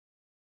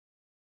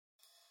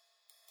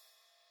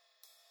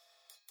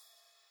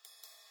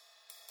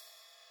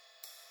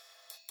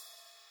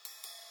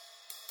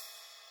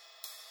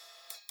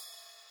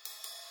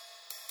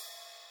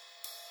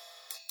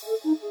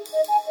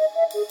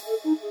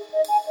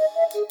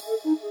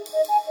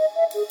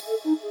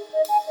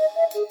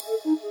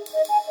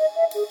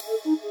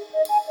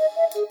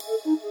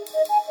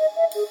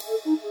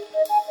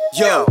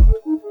Yo,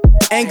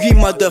 angry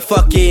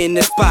motherfucker in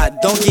the spot,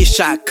 don't get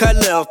shot.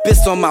 Color of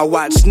piss on my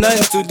watch,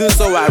 nothing to do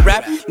so I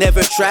rap.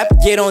 Never trap,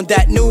 get on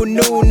that new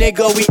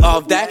nigga, we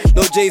off that.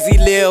 No Jay-Z,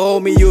 lil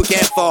homie, you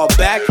can't fall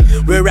back.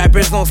 Real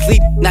rappers don't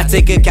sleep, not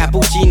take a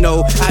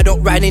cappuccino. I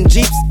don't ride in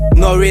Jeeps,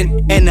 nor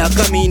in El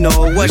Camino.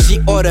 What she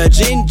order,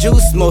 gin,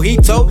 juice,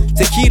 mojito,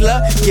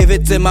 tequila. Give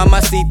it to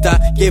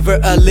mamacita, give her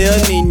a lil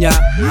niña.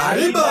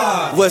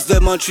 Arriba! What's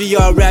the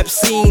Montreal rap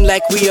scene?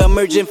 Like we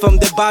emerging from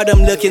the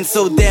bottom, looking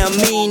so damn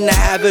mean. I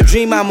have a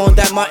dream, I'm on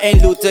that Martin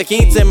Luther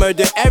King to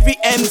murder every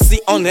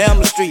MC on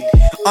Elm Street.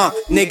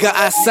 Nigga,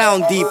 I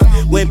sound deep.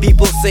 When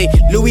people say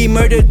Louis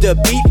murdered the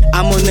beat,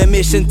 I'm on a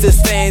mission to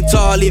stand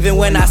tall even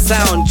when I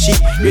sound cheap.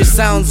 Your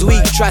sound's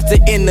weak, try to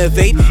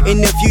innovate.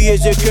 In a few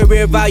years your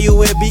career value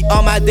will be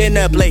on my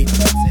dinner plate.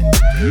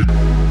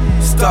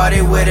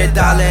 Started with $1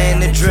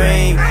 and a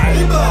dream.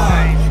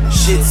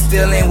 Shit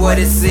still ain't what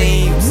it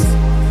seems.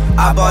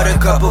 I bought a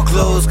couple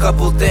clothes,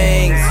 couple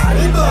things.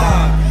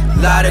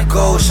 Lot of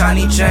gold,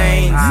 shiny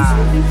chains.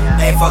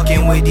 Ain't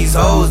fucking with these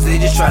hoes, they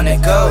just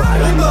tryna go.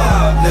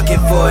 Looking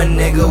for a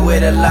nigga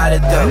with a lot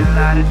of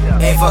dough.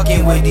 Ain't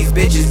fucking with these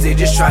bitches, they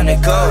just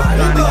tryna go.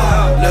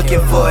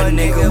 Looking for a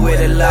nigga with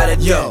a lot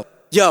of dough.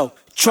 Yo,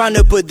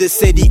 tryna put the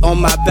city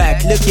on my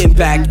back. Looking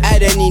back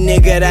at any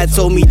nigga that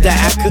told me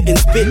that I couldn't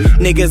spit.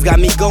 Niggas got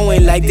me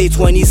going like they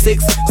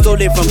 26.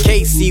 Stole it from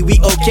KC, we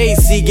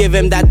OKC. Give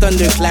him that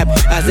thunderclap.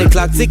 As a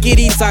clock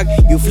tickety talk,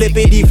 you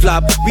flippity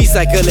flop.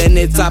 Recycling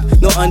it top,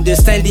 no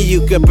understanding,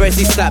 you could press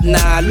it stop.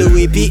 Nah,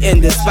 Louis P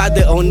in the spot,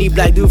 the only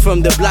black dude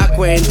from the block.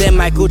 Wearing them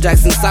Michael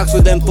Jackson socks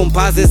with them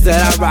composites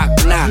that I rock.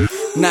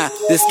 Nah,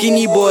 the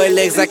skinny boy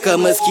legs like a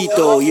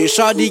mosquito. Your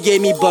shawty gave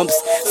me bumps,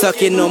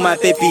 sucking on my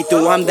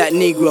pepito. I'm that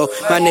Negro,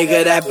 my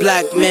nigga that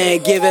black man.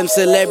 Give him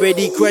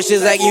celebrity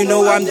crushes like you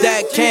know I'm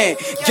that can.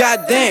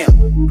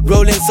 Goddamn,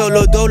 rolling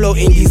solo dolo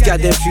in these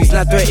goddamn streets.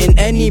 Not threaten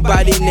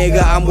anybody,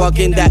 nigga, I'm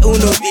walking that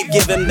Uno deep.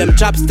 Give him them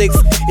chopsticks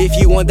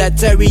if you want that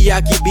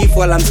teriyaki beef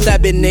while I'm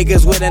stabbing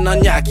niggas with an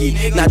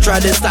onyaki. Now try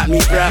to stop me,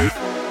 bruh.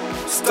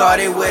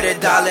 Started with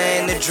 $1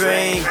 and a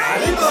dream.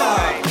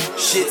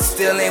 Shit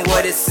still ain't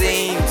what it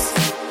seems.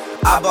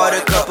 I bought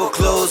a couple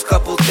clothes,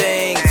 couple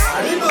things.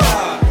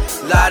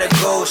 Lot of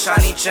gold,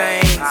 shiny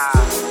chains.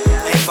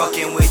 Ain't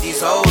fucking with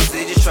these hoes,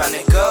 they just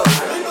tryna go.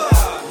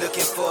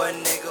 Looking for a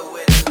nigga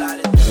with a lot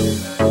of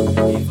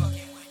dough. Ain't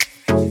fucking with these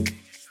bitches,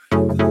 they just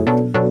tryna go.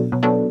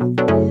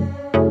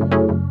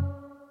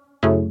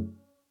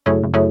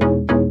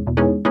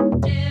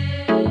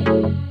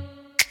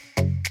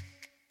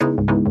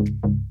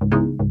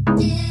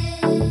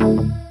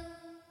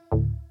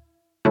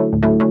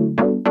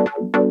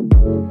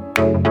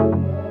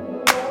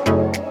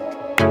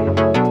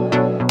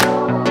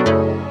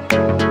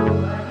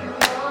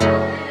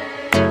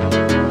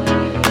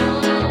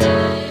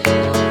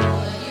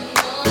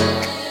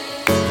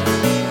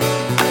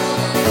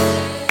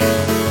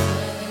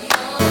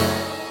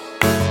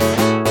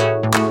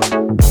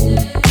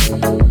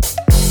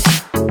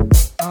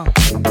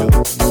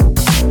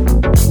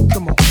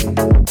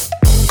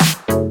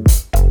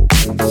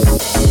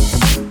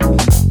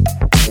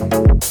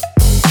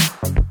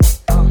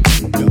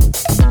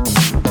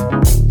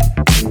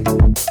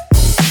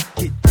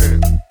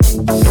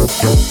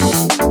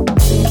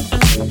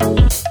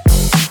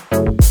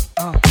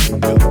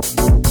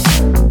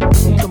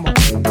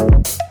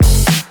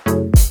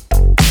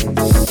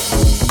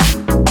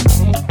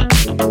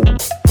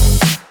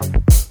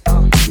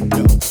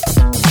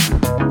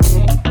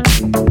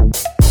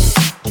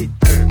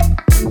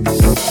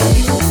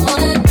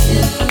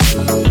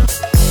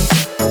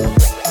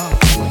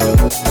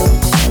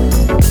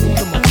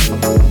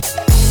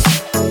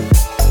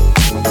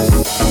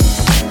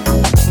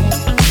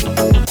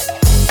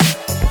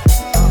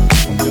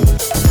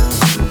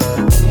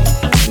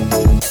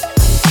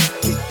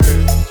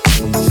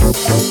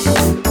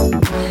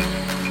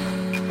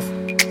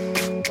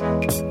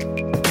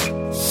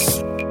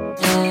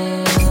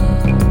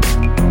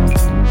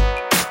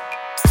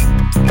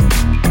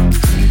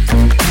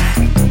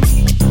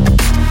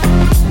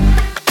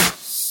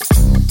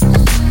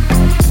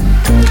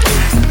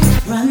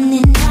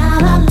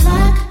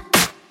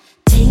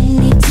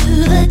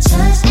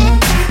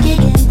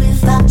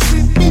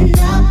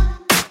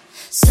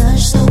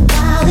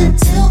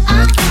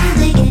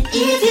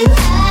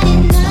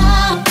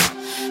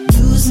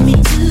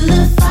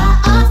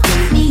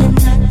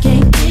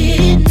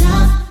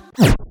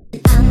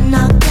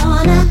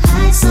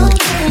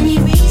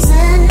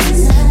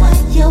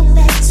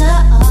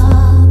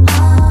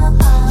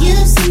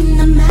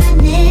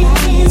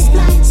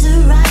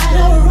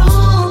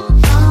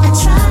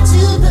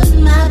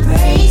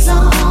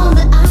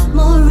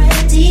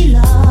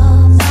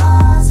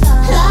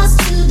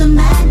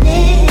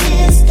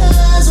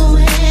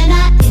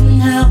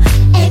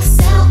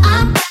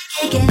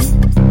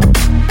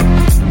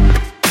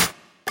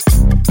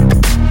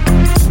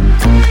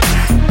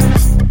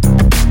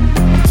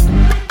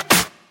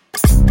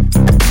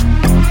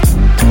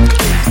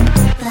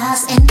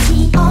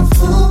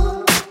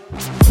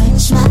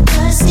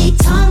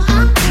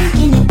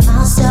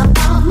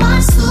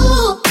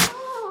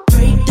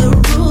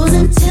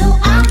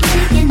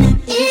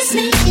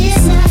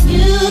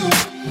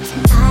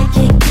 I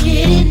can't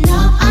get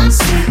enough. I'm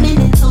swimming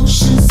in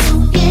oceans,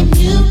 so can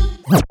you.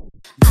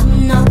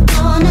 I'm not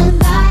gonna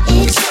lie,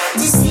 it's your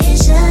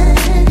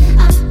decision.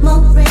 I'm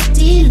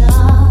already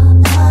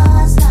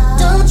lost.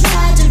 Don't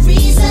try to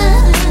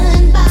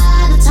reason.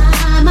 By the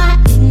time I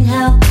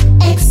inhale,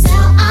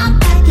 exhale, I'm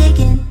back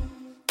again.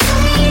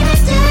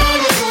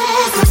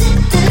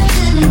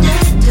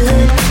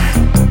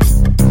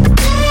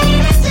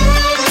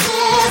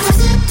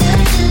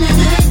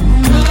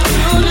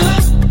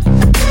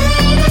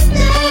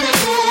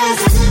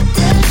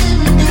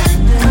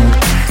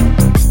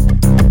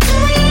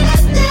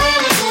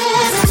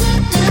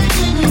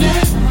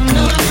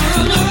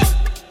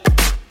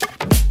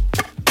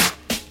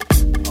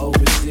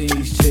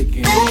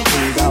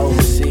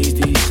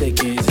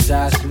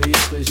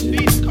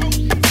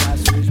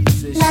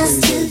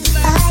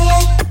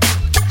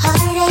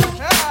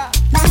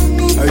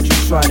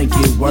 Trying to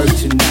get work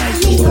tonight,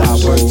 so I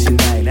work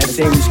tonight. That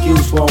same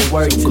excuse won't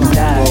work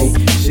tonight.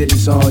 Shit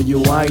is on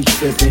you, I ain't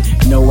tripping.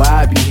 You know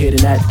I be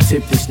hitting at the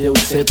tip and still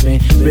tipping.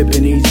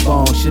 Ripping these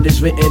phones, shit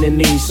is written in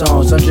these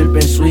songs. I'm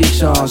dripping sweet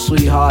Sean,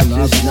 sweetheart,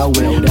 just know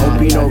it. Don't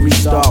be no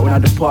restart when I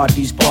depart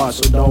these parts,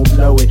 so don't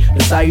blow it.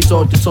 That's how you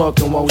talk the talk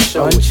and won't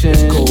show it.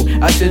 It's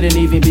cool, I shouldn't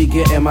even be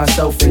getting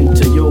myself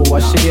into you. I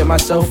should get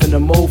myself in the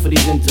mood for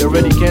these into.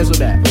 Already cancel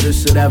that, but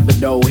it's whatever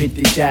though. Hit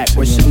the jack,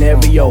 what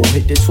scenario?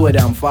 Hit the Twitter,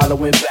 I'm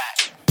following back.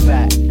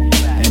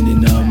 And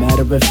in a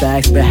matter of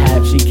facts,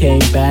 perhaps she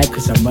came back,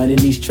 cause I'm running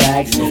these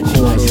tracks.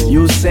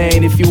 You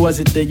saying if you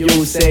wasn't the you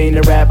saying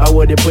the rap, I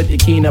would've put the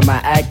key on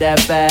my act that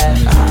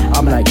fast.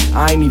 I'm like,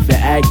 I ain't even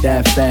act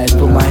that fast.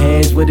 Put my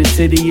hands where the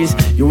titty is,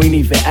 you ain't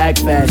even act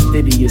fast,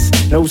 idiot.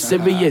 No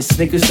serious,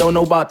 niggas don't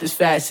know about this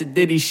fast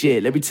diddy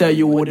shit. Let me tell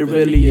you what it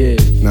really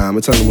is. Nah, I'ma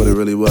tell them what it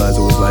really was.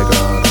 It was like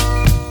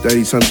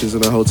 30 assumptions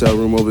in a hotel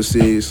room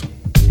overseas.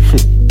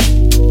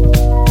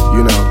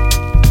 You know,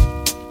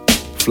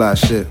 fly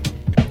shit.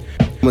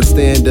 I'm a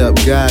stand-up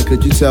guy,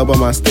 could you tell by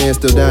my stand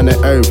still down to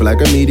earth like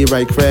a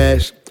meteorite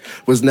crash?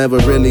 Was never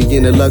really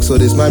in the luck, so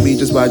this might be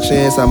just by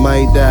chance. I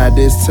might die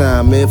this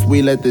time if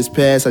we let this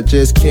pass. I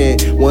just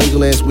can't. One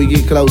glance, we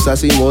get close. I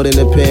see more than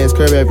the pants.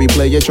 Curve every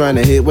play you're trying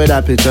to hit what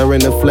I picture in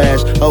the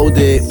flash. Hold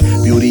it.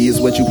 Beauty is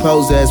what you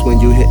pose as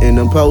when you hitting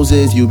them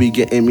poses. You be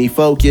getting me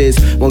focused.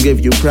 Won't give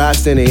you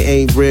props, then it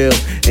ain't real.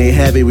 Ain't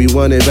happy we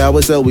wanted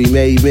hours, so we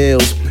made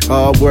meals.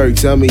 Hard work,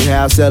 tell me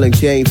how selling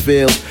cane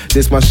feels.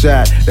 This my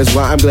shot, that's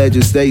why I'm glad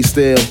you stay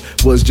still.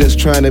 Was just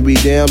trying to be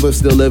down, but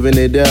still living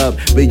it up.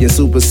 Being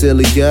super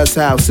silly, Gus,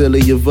 how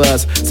silly of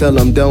us. Tell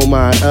them don't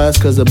mind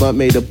us, cause the bump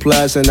made a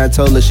plus. And I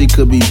told her she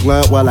could be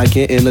blunt while I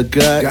get in the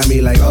gut. Got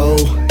me like, oh,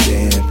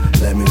 damn,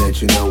 let me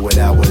let you know what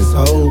I was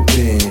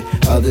hoping.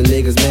 Other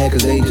niggas mad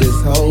cause they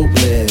just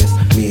hopeless.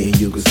 Me and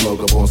you could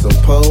smoke up on some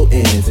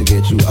potent to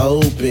get you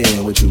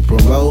open, what you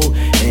promote.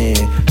 And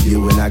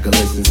you and I could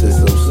listen to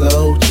some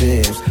slow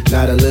jams.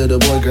 Not a little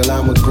boy, girl,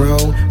 I'm a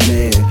grown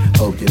man.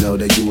 Hope you know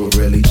that you were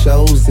really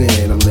chosen.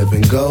 I'm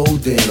living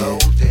golden.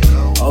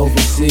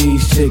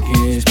 Overseas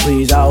chickens,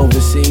 please, I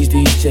overseas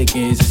these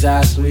chickens. As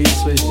I switch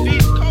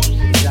switches,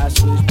 as I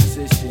switch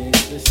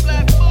positions,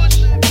 listen.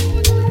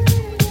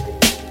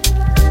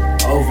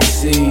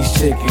 Overseas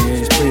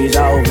chickens, please,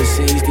 I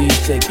overseas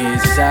these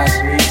chickens. As I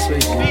switch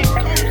switches,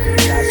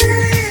 as I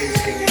switch.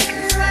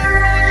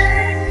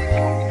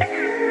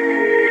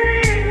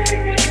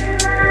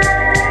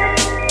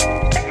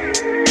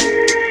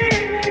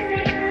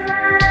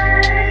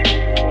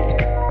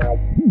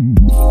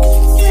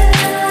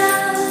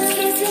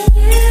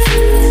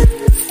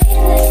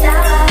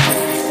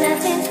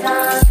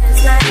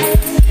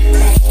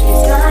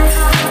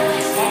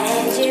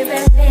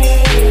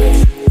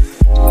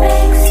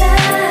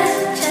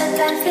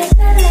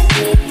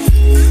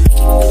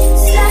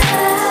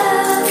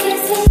 Slow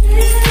kissing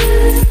you.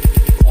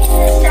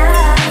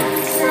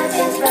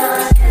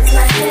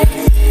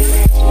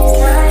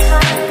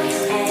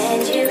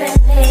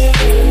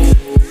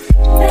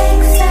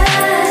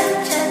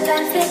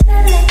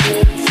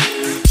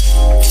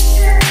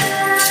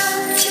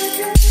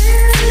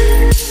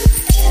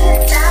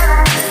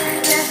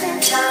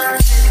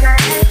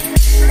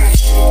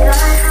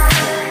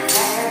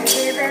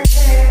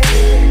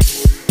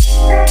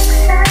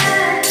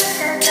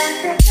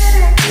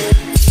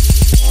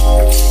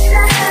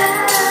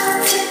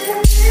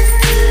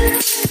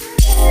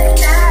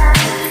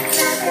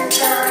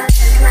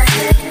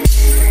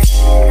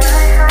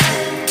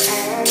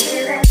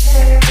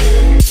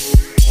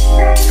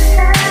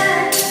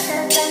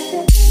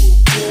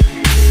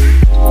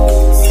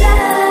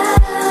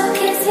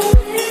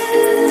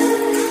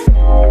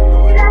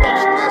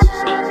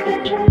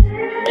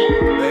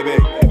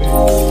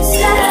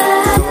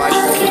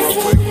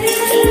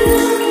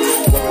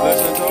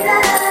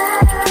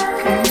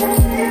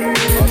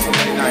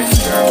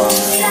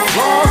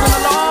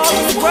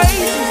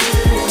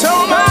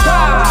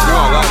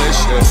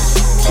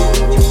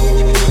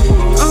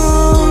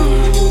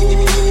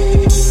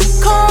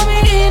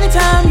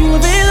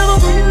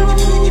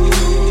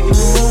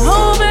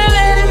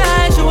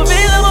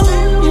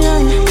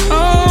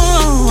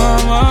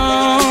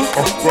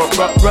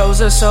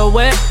 Rosa so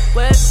wet,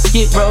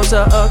 get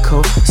Rosa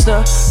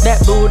Acosta.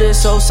 That booty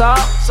so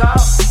soft,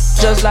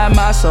 just like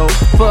my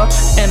sofa.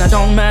 And I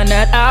don't mind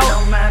that out.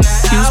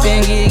 You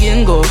spin gig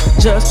and go.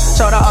 Just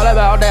told her all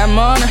about that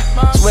money.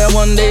 Swear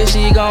one day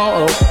she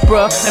gon'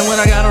 Oprah. And when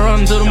I gotta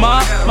run to the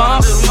mall,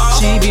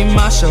 she be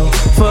my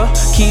chauffeur.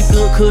 Keep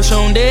the cush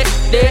on deck.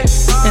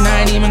 And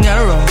I ain't even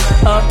gotta roll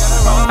up.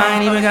 I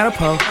ain't even gotta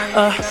pull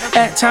up.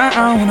 At time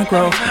I wanna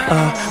grow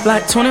up.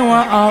 Like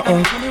 21 all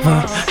over.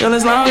 Girl,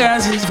 as long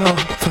as it's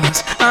both of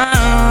us,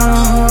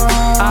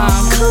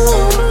 I'm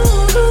cool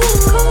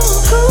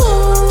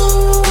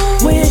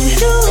with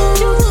you.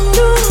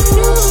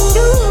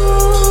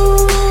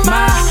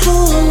 My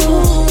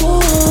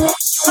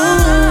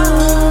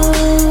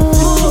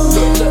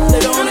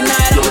later on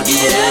tonight I'ma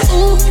get that.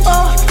 Ooh,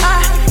 oh, I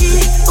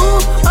eat. Ooh,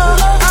 oh,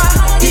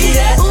 I eat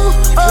that. Ooh,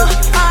 oh,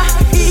 I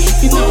eat.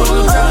 You know what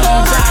I'm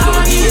talking about.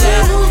 I'ma get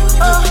that. Ooh,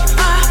 oh,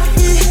 I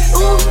eat.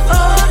 Ooh,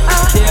 oh,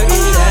 I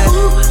eat that.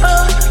 Ooh,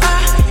 oh, I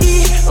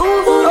eat.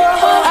 Ooh,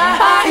 oh,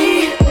 I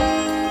eat.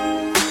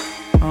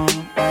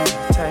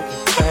 Take it,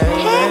 baby.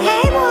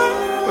 Hey,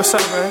 boy. What's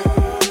up, baby?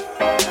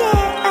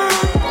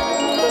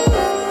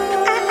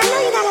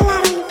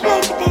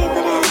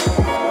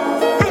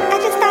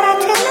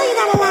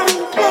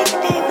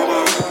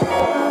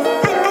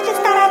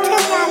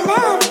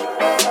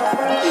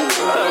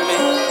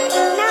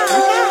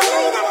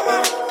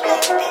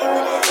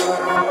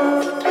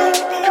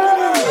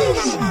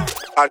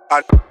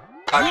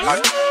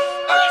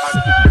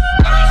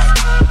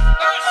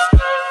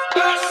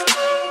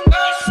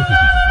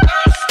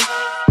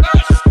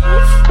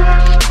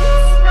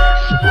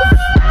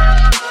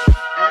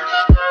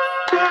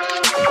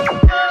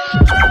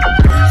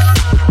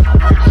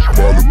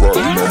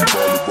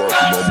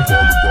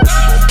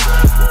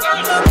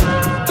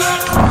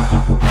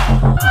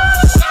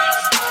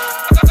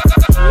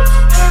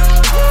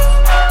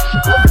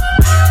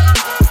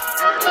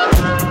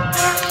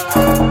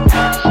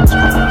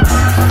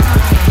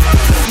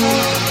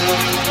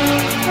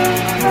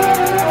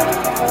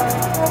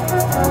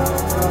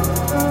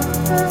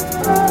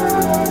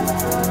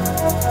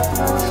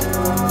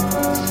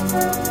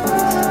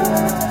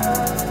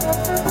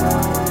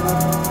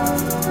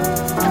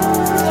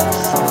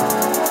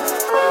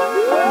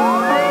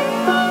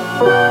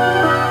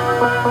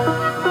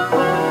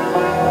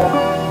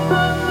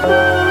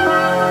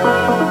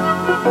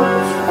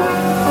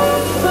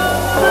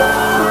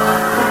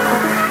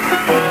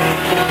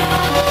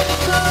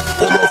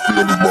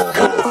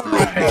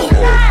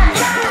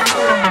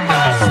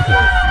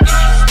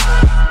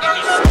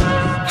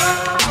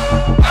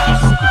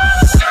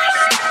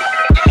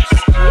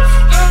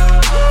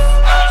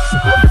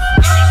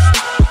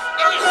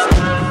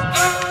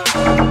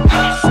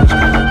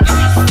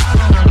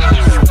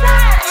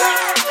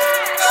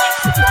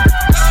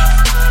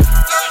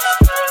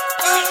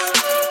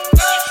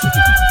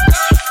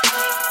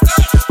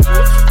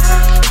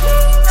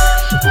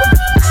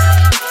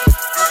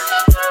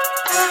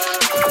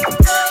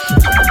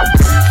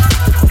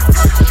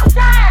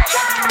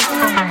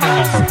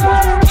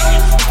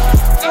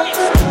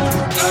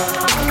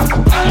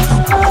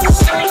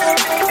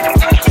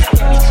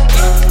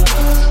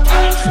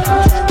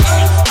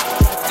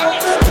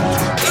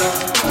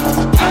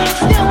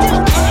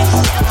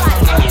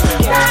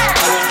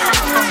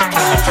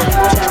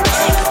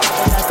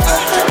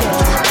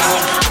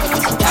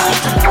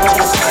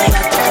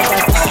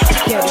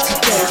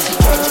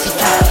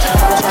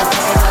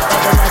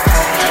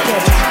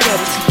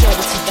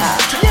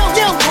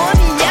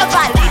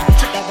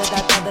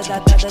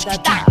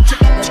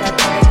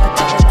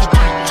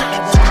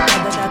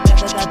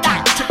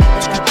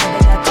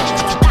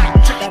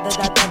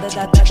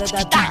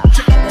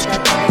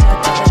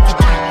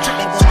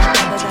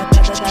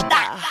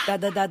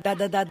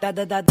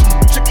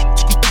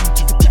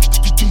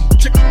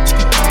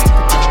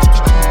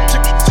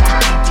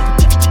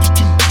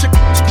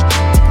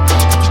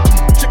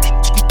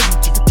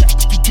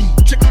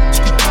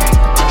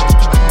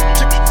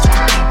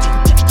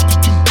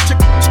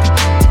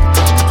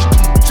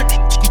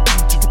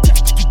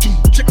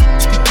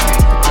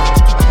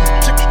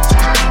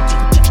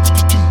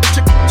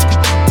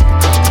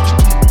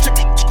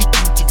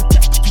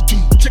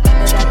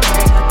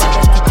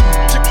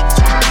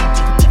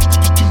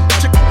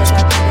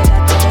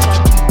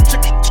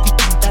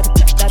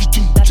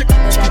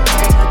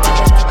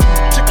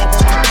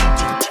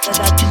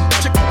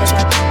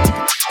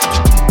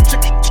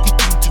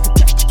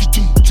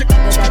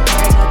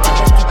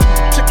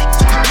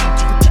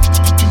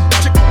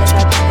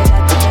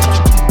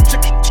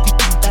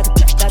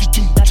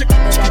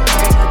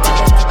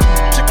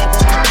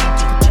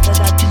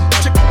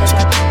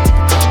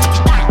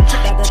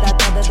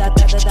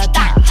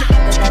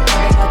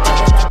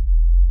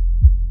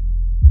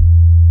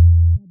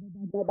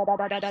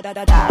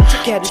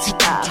 Quero te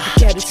dar,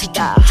 quero te dar, quero te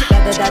dar,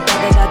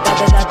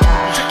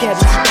 quero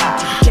te dar,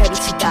 quero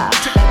te dar,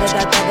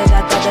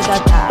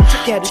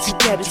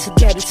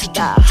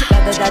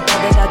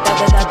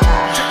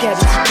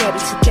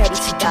 quero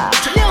te dar.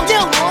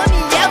 Meu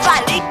nome é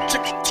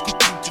Valente.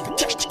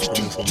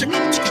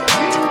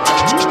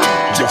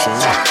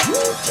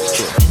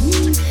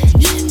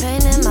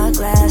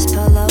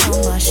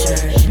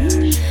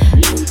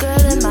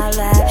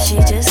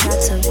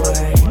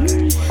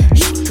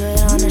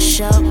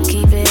 dope,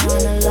 keep it on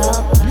the low.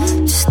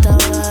 Just throw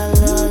her a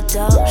little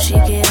dope, she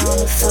get on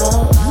the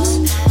floor.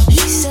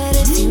 She said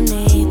if you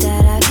need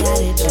that, I got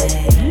it,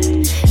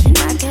 babe. And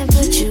I can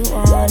put you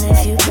on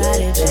if you got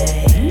it,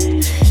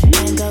 babe.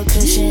 Mango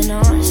cushion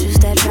on, choose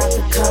that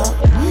tropical.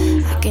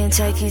 I can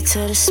take you to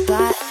the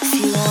spot if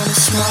you wanna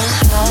smoke.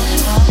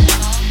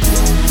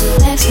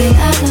 Next thing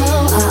I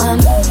know, I'm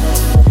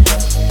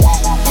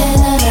in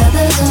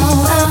another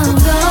zone. I'm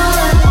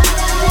gone,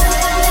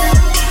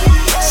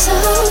 so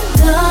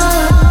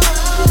gone.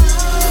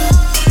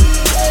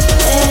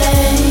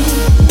 Hey,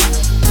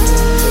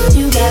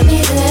 you got me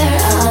there.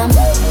 I'm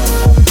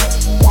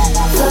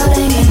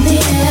floating in the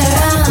air.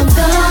 I'm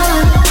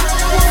gone,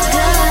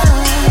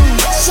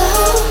 so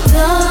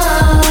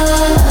gone.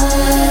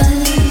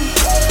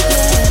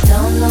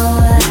 Don't know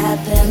what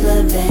happened,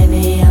 but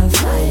baby, I'm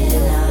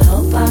flying. I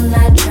hope I'm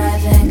not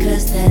driving,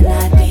 'cause then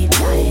I'd be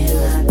dying.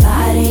 My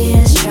body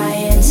is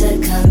trying to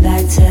come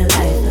back to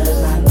life, but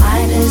my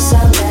mind is so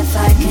left, I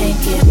can't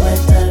get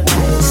with the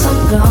right. So I'm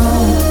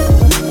gone,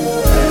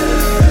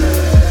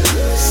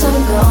 so I'm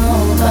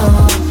gone,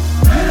 gone.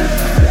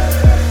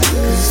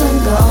 'Cause I'm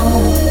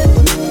gone,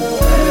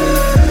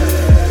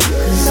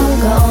 'cause I'm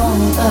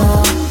gone,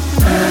 gone.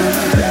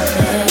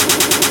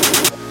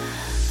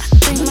 I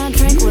think my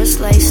drink was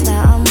laced,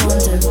 now I'm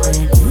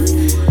wondering.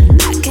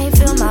 I can't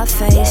feel my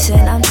face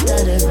and I'm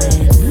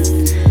stuttering.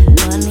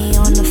 Money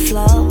on the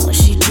floor, when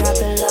she drop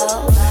it low.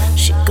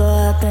 She go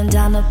up and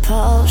down the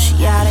pole, she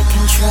out of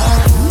control.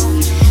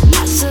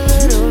 Eyes a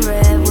little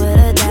red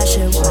with a dash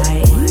of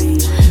white.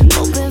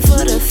 Hoping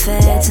for the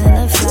feds and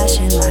the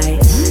flashing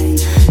lights.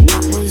 I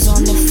was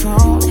on the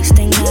phone, next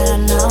thing that I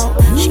know,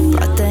 she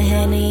brought the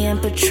Henny and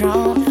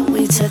Patron, and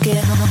we took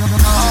it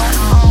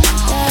home.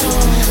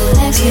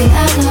 Next thing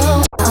I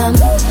know, I'm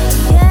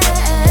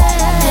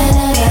in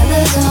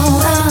another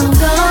zone. I'm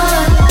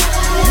gone,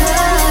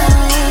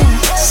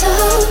 so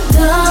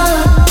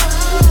gone.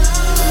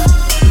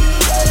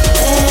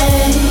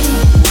 Hey,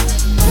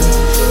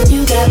 you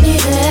got me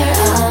there.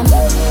 I'm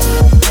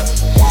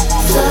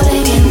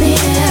floating in the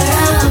air.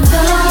 I'm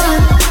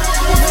gone,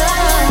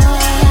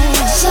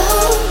 so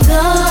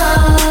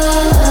gone.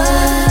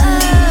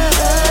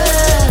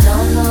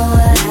 Don't know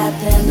what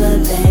happened, but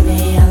baby,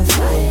 I'm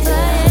flying. I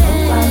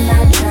hope I'm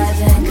not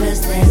driving, 'cause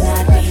then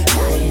I'd be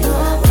dying.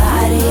 My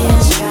body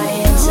is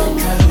trying to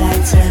come back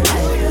to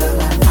life, but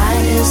my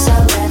mind is so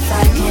left,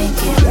 I can't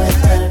get with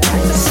the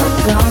right. So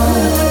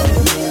gone,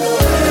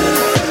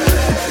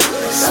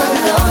 so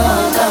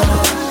gone, gone.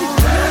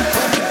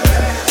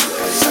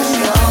 So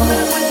gone,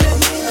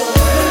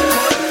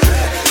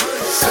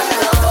 so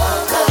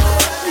gone, gone.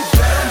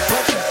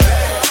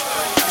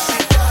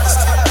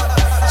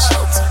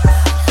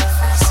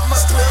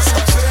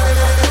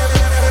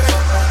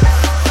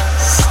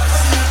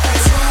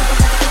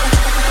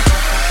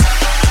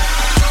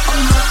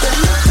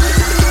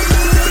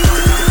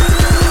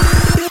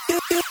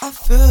 I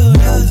feel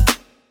that,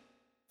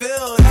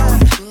 feel that,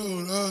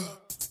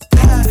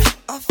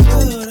 I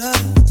feel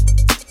that.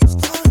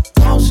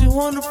 Oh, she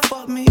wanna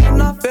fuck me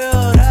and I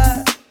feel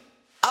that.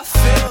 I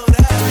feel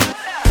that,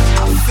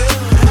 I feel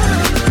that.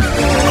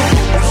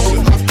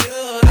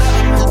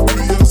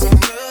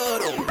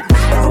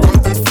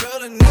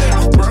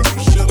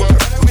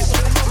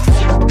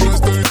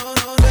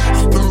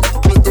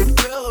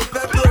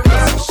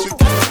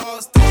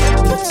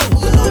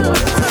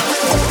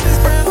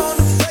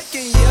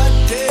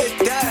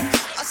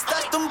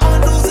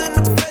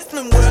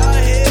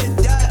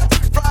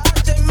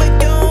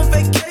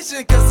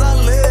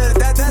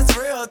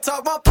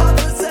 Talk my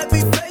partners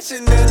every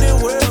patient and it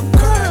will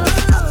crack.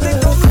 I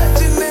think I'm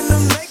legend in the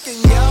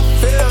making, yeah, I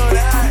feel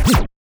that.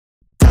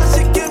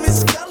 She give me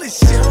scully,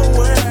 she don't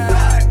wear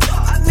that.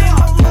 I need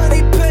my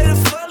money paid in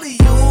fully,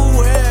 you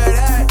wear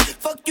that.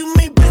 Fuck you,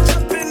 me, bitch,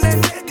 I've been that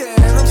nigga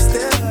and I'm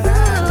still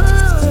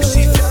that.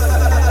 She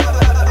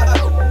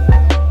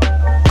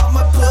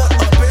I'ma put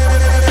up in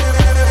it.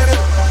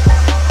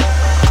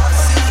 I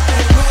see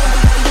it.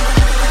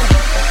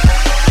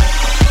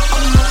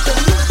 I'm not the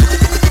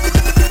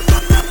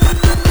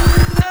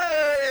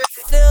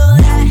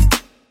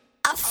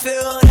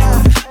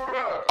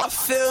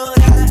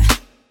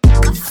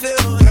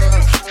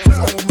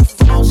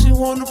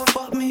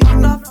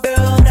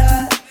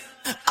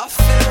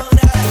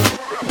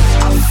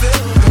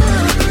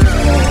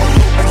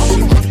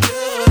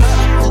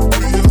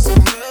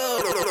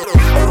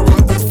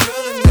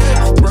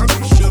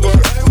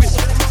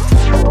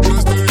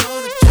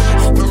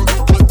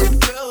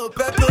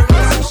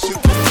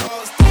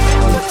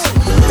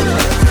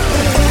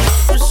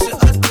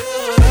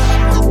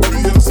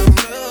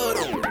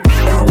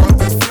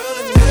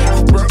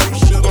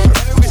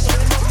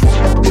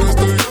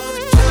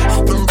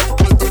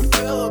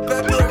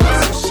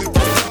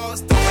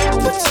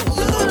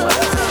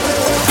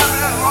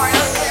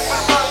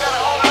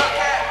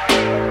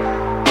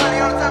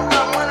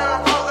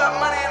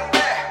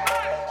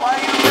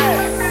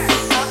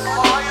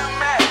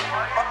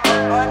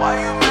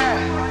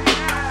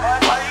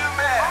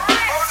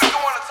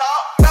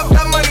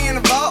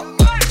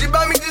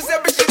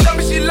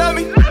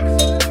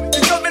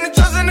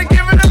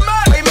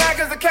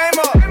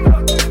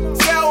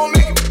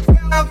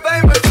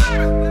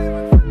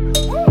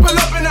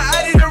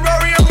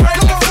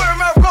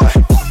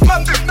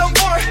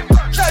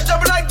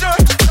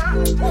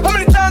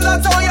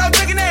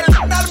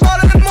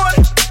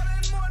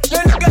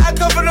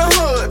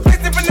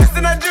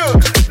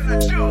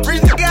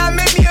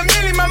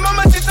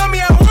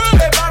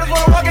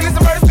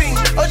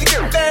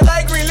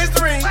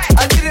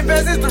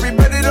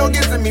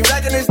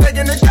stacking and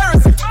stacking the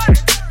currency.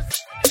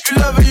 You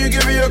love her, you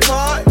give her your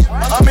card.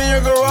 I'm in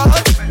your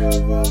garage.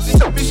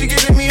 She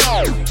giving me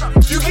all.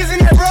 You kissing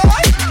that bro?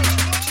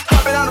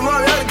 Hopping out the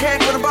money, out the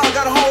cash for the ball,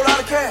 got a whole lot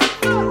of cash.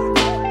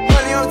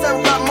 Money on the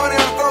table, got money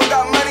on the floor,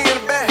 got money in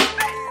the bag.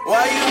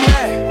 Why you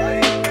mad?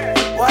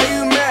 Why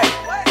you mad?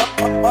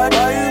 Why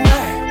you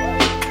mad?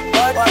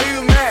 Why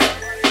you mad?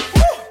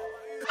 Woo!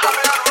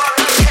 Hopping out the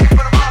money, out the cash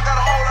for the ball, got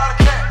a whole lot of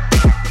cash.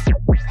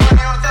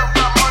 Money on the table,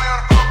 got money on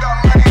the floor, got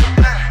money in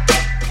the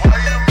bag. Why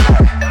you mad?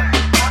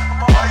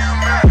 Why you mad? Why you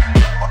mad?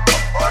 Why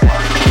you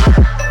mad?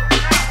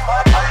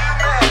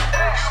 You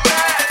mad?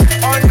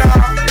 Oh no.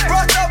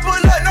 Rosa,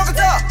 pull up, no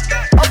guitar.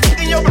 I'm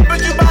fucking your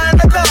bitch, you buying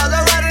the cars.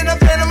 I'm riding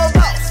up in my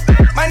boss.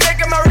 My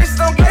neck and my wrist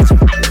don't get you.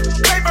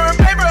 Paper and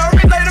paper, I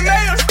relay the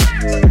mail.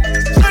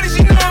 Shorty,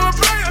 she know I'm a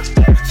player.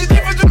 She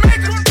deep for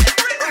Jamaica.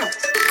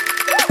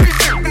 We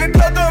in the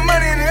club, throwing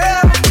money in the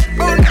air.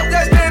 Rolling up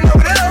that stand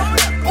over there.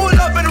 Pull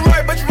up in the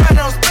right, but you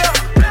riding on spell.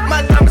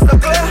 My diamonds so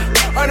clear.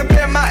 On the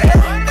bed, my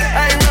air.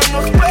 I ain't running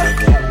no square.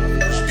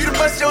 You the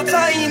bust your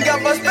time, you ain't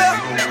got my spell.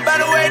 By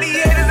the way,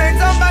 these haters ain't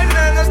talking about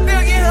nothing. I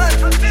still get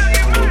hunted.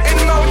 And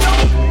you know,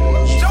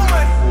 show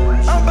money.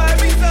 I'm buying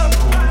me some.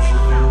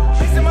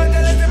 Fixing my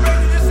dad, let them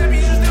break it. Just send me,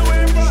 you still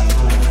wearing front.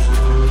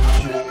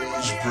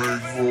 Clothes,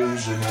 big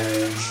rolls and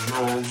hoes, you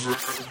know what I'm saying?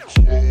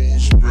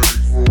 Clothes, big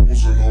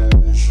rolls and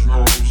hoes.